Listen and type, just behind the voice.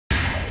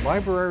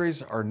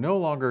Libraries are no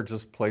longer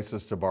just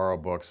places to borrow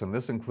books, and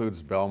this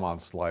includes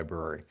Belmont's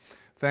library.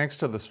 Thanks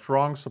to the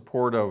strong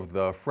support of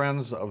the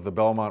Friends of the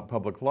Belmont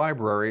Public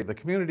Library, the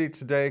community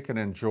today can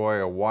enjoy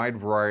a wide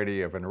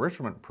variety of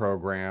enrichment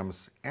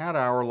programs at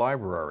our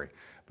library.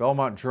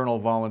 Belmont Journal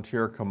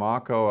volunteer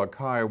Kamako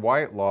Akai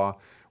Whitelaw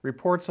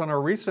reports on a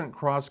recent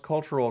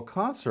cross-cultural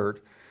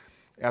concert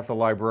at the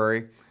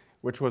library,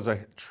 which was a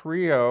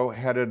trio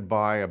headed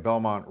by a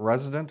Belmont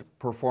resident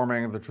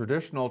performing the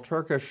traditional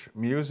Turkish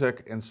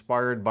music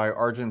inspired by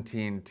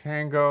Argentine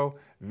tango,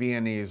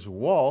 Viennese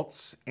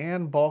waltz,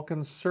 and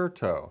Balkan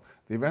surto.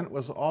 The event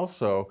was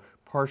also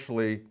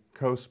partially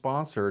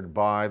co-sponsored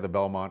by the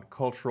Belmont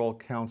Cultural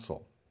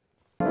Council.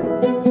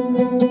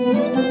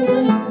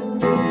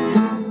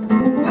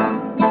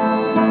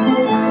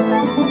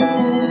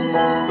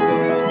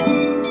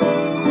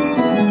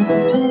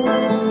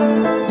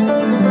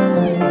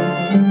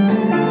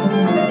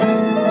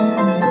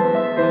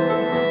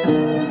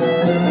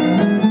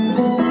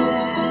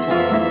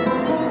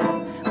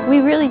 We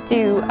really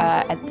do,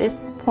 at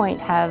this point,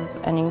 have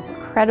an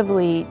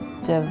incredibly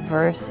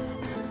diverse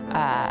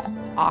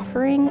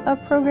offering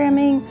of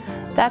programming.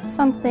 That's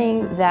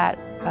something that,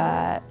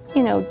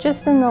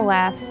 just in the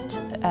last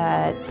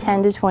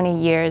 10 to 20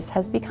 years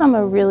has become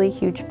a really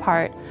huge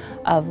part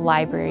of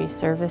library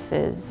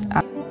services.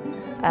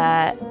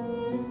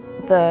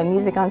 The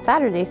Music on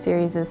Saturday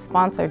series is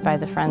sponsored by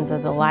the Friends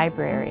of the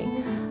Library,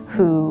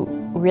 who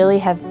really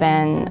have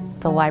been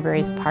the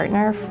library's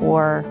partner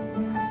for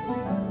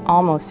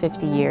almost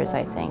 50 years,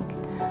 I think.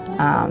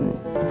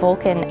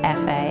 Volkan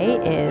Efe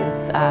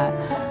is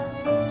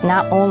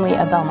not only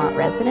a Belmont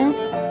resident,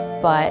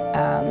 but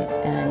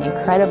an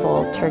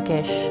incredible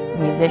Turkish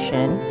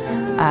musician,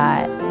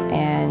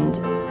 and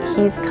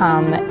he's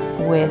come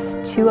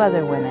with two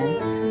other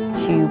women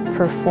to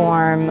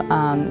perform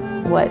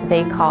what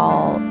they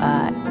call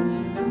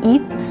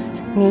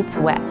East meets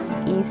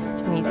West,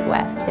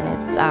 and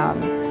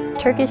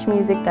it's Turkish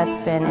music that's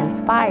been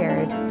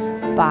inspired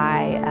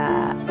by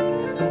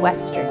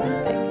Western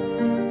music.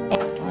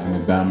 I'm a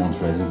Belmont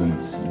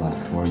resident the last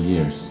 4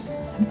 years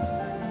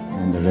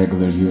and a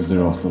regular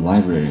user of the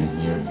library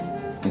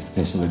here,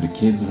 especially the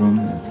kids' room,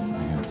 as I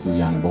have 2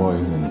 young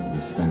boys and we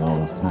spend a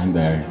lot of time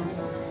there.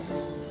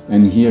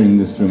 And here in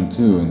this room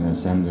too, in the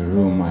assembly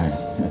room, I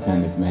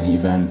attended many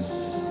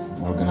events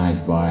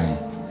organized by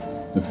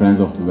the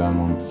Friends of the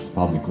Belmont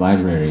Public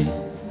Library.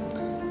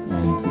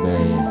 And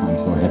today I'm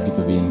so happy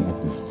to be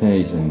at this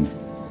stage and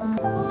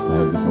to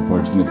have this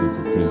opportunity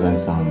to present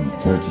some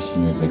Turkish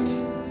music.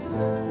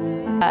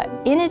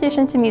 In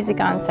addition to Music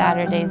on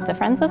Saturdays, the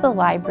Friends of the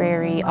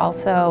Library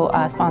also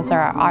sponsor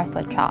our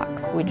Artha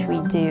Talks, which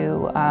we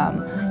do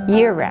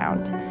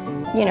year-round.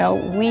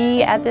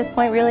 We at this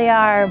point really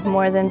are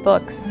more than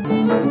books.